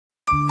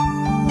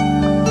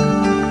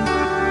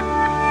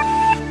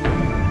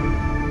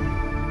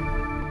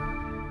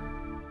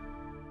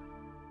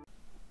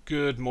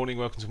Good morning,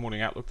 welcome to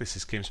Morning Outlook. This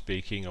is Kim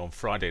speaking on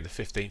Friday the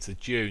 15th of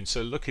June.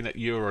 So looking at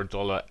euro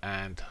dollar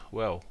and,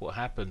 well, what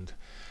happened?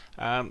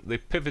 The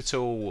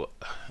pivotal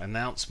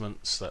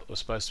announcements that were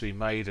supposed to be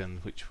made and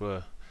which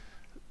were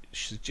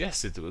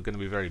suggested that were going to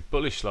be very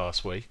bullish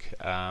last week,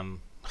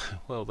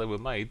 well, they were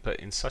made, but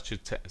in such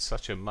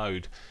a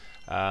mode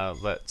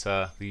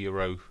that the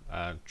euro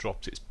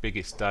dropped its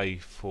biggest day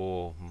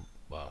for,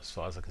 well, as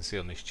far as I can see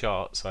on this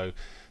chart, so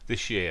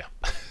this year.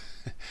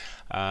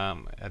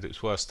 At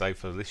its worst day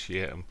for this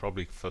year and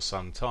probably for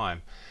some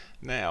time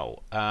now.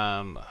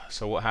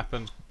 So what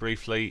happened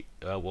briefly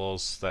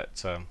was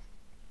that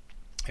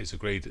it's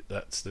agreed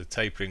that the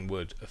tapering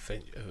would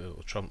offend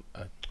Trump.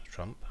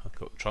 I've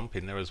got Trump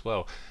in there as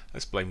well.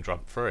 Let's blame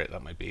Trump for it.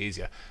 That might be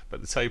easier.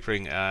 But the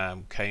tapering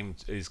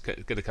is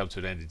going to come to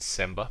an end in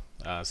December.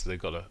 So they've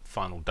got a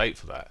final date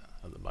for that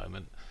at the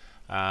moment.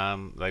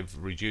 They've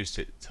reduced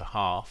it to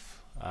half.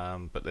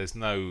 But there's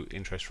no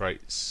interest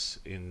rates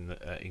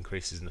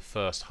increases in the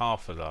first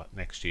half of that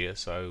next year,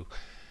 so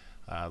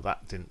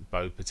that didn't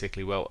bode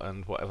particularly well.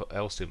 And what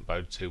else didn't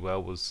bode too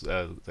well was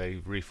they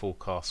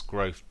reforecast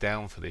growth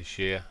down for this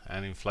year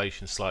and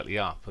inflation slightly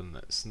up, and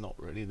that's not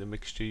really the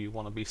mixture you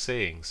want to be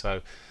seeing.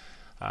 So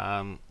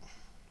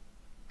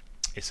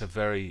it's a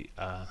very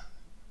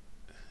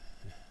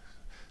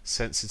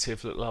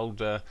sensitive little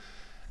old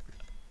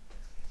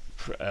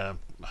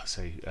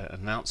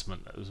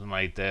announcement that was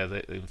made there.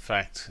 That in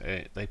fact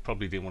they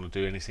probably didn't want to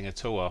do anything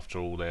at all after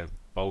all their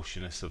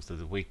bolshiness of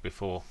the week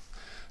before.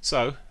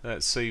 So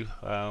let's see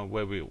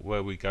where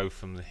we go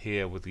from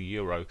here with the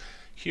euro.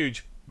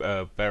 Huge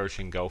bearish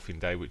engulfing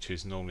day, which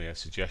is normally a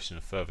suggestion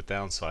of further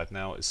downside.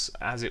 Now,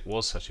 as it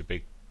was such a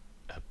big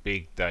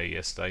day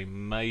yesterday,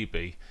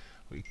 maybe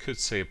we could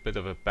see a bit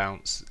of a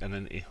bounce, and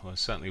then it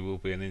certainly will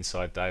be an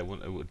inside day. It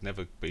would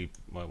never be,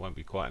 well, it won't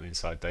be quite an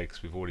inside day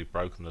because we've already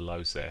broken the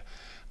lows there.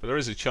 But there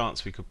is a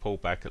chance we could pull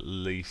back at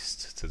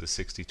least to the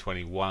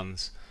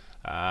 60-21s.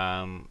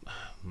 I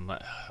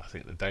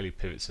think the daily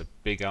pivot's a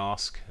big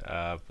ask,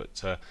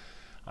 but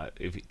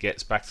if it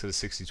gets back to the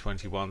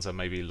 60-21s, I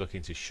may be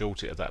looking to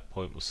short it at that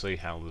point. We'll see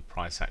how the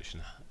price action,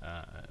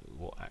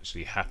 what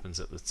actually happens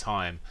at the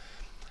time.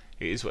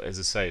 It is, as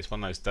I say, it's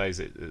one of those days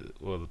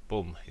that, well,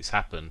 boom, it's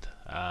happened,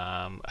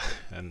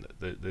 and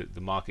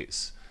the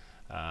market's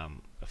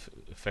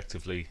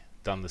effectively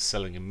done the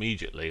selling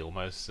immediately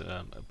almost,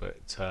 but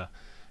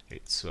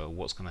it's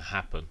what's going to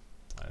happen.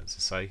 As I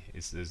say,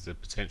 there's the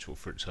potential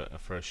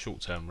for a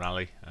short-term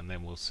rally, and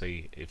then we'll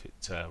see if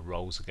it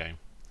rolls again.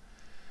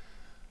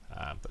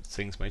 But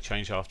things may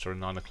change after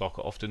 9 o'clock,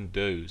 often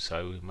do,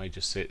 so we may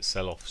just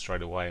sell off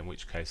straight away, in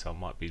which case I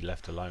might be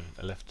left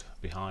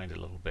behind a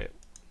little bit.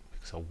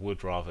 So I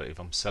would rather, if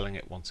I'm selling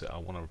it, I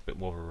want a bit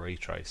more of a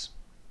retrace.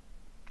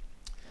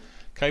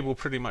 Cable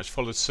pretty much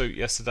followed suit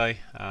yesterday.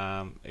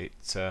 It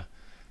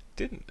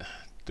didn't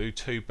do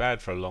too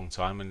bad for a long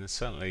time, and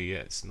certainly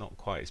it's not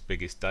quite its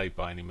biggest day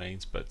by any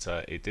means, but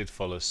it did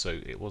follow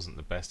suit. It wasn't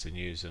the best of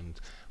news, and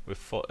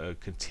we're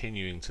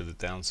continuing to the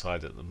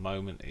downside at the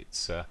moment.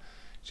 It's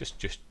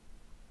just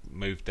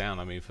moved down.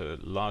 I mean, for a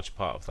large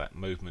part of that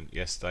movement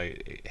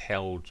yesterday, it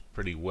held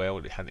pretty well.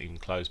 It hadn't even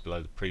closed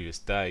below the previous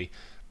day,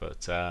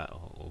 but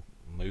or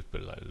moved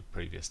below the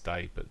previous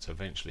day, but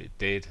eventually it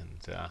did,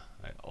 and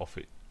off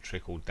it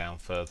trickled down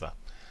further.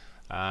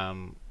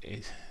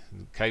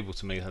 Cable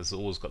to me has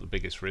always got the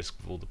biggest risk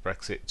with all the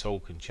Brexit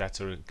talk and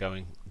chatter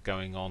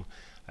going on.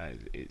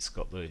 It's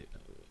got the,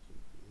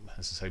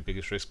 as I say,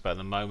 biggest risk, but at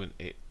the moment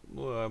it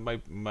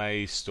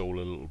may stall a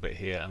little bit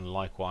here, and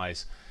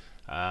likewise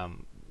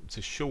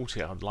to short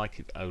it, I'd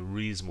like a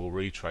reasonable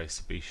retrace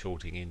to be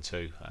shorting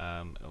into,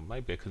 or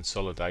maybe a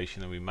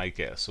consolidation, and we may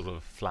get a sort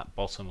of flat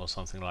bottom or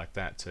something like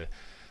that to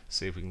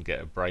see if we can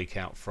get a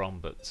breakout from,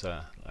 but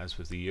as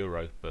with the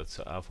euro, but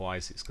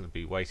otherwise it's going to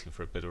be waiting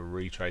for a bit of a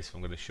retrace if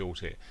I'm going to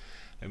short it.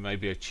 It may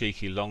be a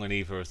cheeky long in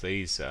either of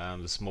these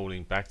this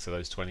morning back to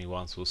those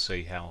 21s. We'll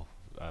see how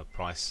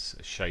price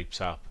shapes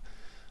up,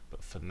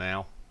 but for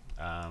now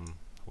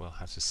we'll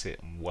have to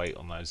sit and wait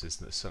on those.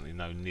 There's certainly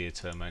no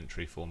near-term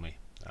entry for me.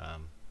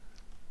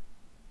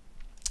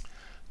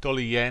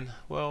 Dollar yen,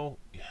 well,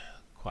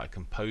 quite a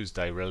composed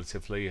day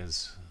relatively,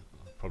 as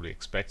probably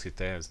expected.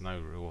 There's no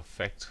real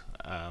effect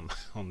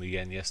on the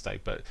yen yesterday,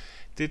 but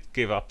did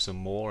give up some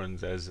more,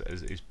 and as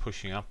is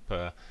pushing up,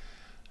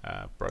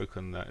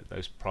 broken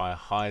those prior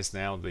highs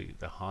now.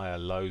 The higher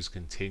lows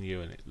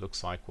continue, and it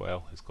looks like,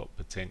 well, it's got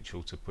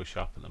potential to push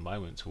up at the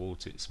moment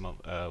towards its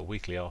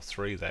weekly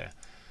R3 there.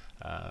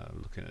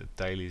 Looking at the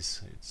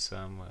dailies, it's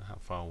how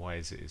far away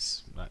is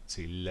it? That's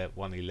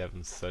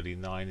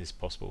 111.39 is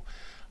possible.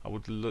 I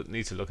would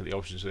need to look at the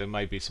options. There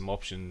may be some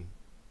option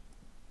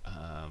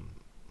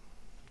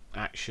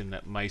action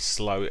that may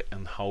slow it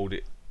and hold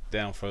it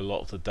down for a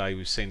lot of the day.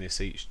 We've seen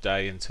this each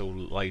day until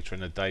later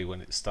in the day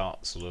when it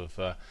starts sort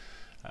of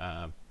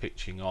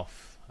pitching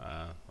off.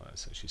 Well,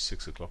 it's actually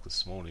 6 o'clock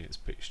this morning. It's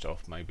pitched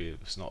off. Maybe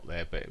it's not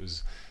there, but it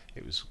was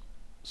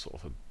sort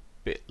of a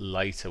bit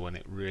later when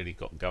it really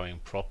got going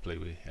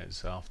properly. It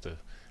was after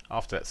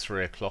that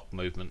 3 o'clock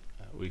movement.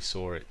 We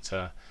saw it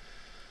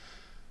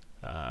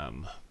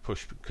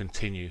push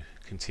continue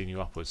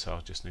upwards. So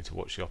I'll just need to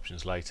watch the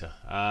options later.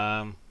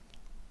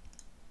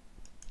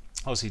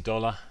 Aussie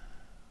dollar,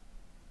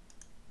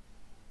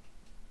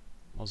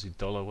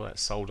 well, that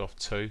sold off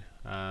too.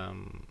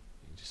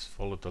 Just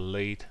followed the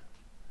lead.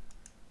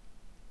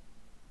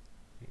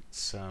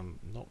 It's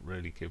not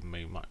really giving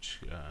me much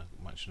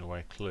in the way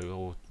of clue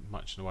or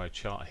much in the way of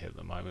chart here at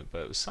the moment,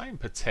 but the same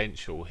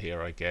potential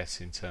here, I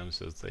guess, in terms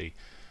of the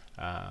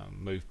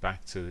move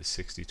back to the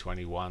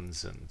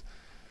 60-21s, and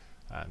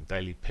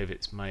daily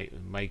pivots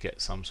may get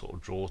some sort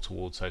of draw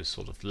towards those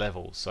sort of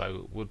levels.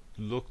 So would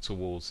look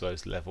towards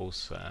those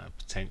levels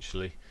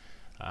potentially.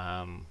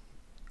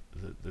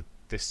 The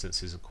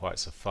distance isn't quite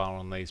so far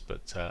on these,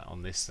 but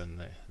on this than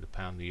the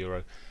pound, the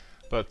euro,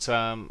 but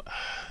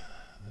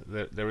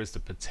there is the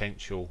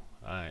potential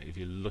if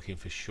you're looking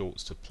for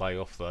shorts to play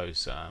off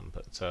those,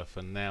 but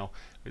for now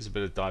there's a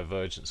bit of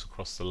divergence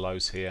across the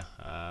lows here,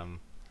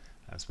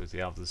 as with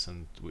the others,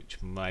 and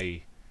which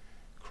may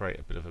create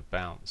a bit of a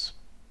bounce.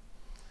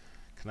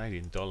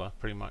 Canadian dollar,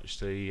 pretty much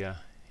the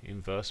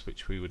inverse,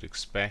 which we would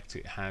expect.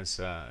 It has,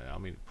 I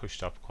mean,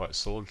 pushed up quite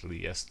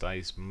solidly yesterday.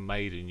 It's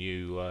made a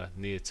new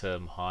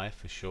near-term high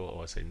for sure.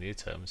 Or I say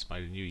near-term, it's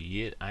made a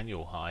new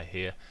annual high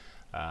here,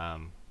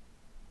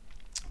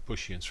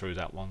 pushing through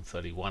that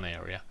 131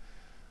 area.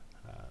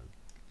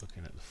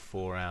 Looking at the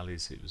 4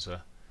 hourlies, it was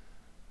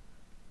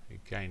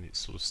again, it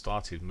sort of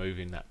started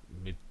moving that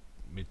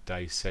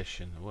midday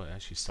session. Well, it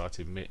actually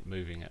started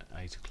moving at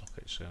 8 o'clock.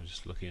 Actually, I'm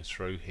just looking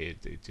through here.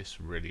 It just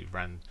really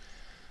ran.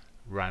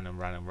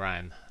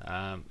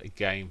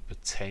 Again,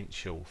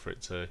 potential for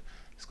it to.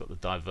 It's got the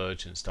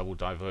divergence, double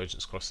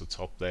divergence across the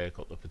top there.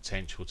 Got the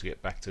potential to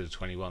get back to the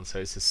 21. So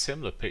it's a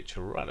similar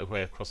picture right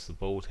away across the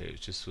board here.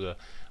 It's just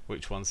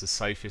which one's the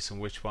safest and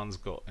which one's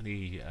got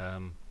any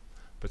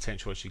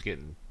potential actually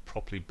getting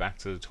properly back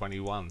to the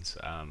 21s.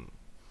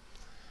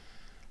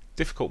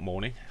 Difficult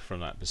morning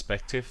from that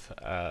perspective.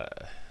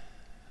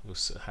 We'll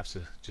have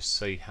to just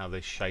see how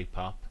they shape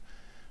up.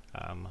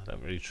 I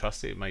don't really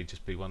trust it. It may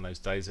just be one of those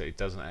days that it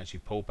doesn't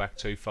actually pull back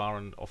too far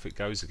and off it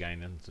goes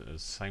again, and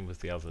same with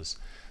the others.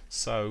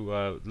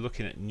 So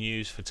looking at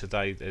news for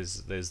today,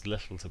 there's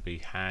little to be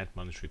had.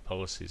 Monetary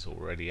policy is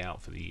already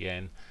out for the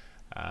yen.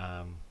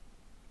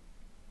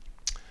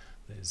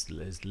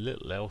 There's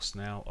little else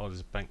now. Oh,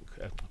 there's Bank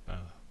of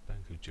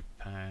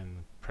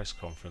Japan press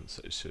conference.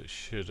 It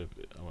should have.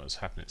 Well, it's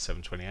happening at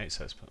 7:28,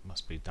 so it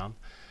must be done.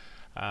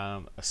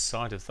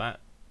 Aside of that,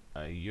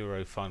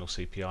 Euro final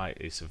CPI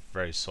is a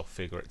very soft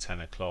figure at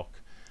 10 o'clock.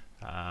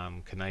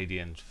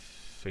 Canadian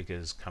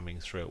figures coming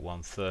through at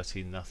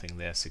 1:30. Nothing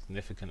there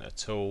significant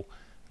at all.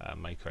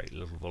 May create a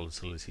little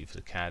volatility for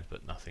the CAD,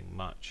 but nothing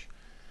much.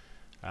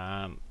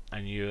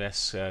 And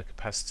US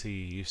capacity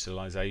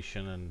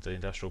utilization and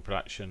industrial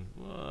production,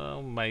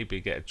 well,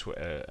 maybe get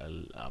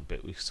a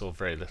bit. We saw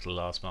very little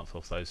last month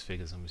off those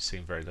figures, and we've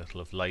seen very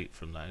little of late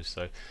from those.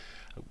 So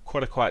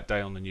quite a quiet day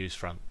on the news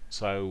front.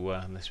 So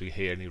unless we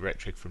hear any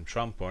rhetoric from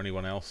Trump or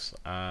anyone else,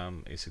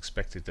 it's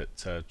expected that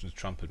the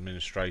Trump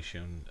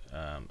administration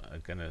are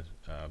going to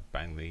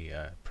bang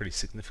the pretty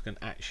significant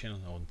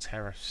action on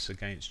tariffs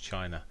against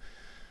China.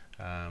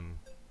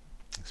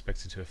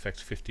 Expected to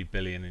affect 50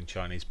 billion in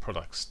Chinese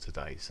products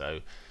today.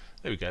 So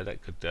there we go.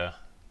 That could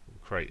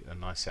create a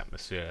nice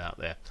atmosphere out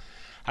there.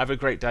 Have a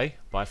great day.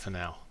 Bye for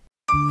now.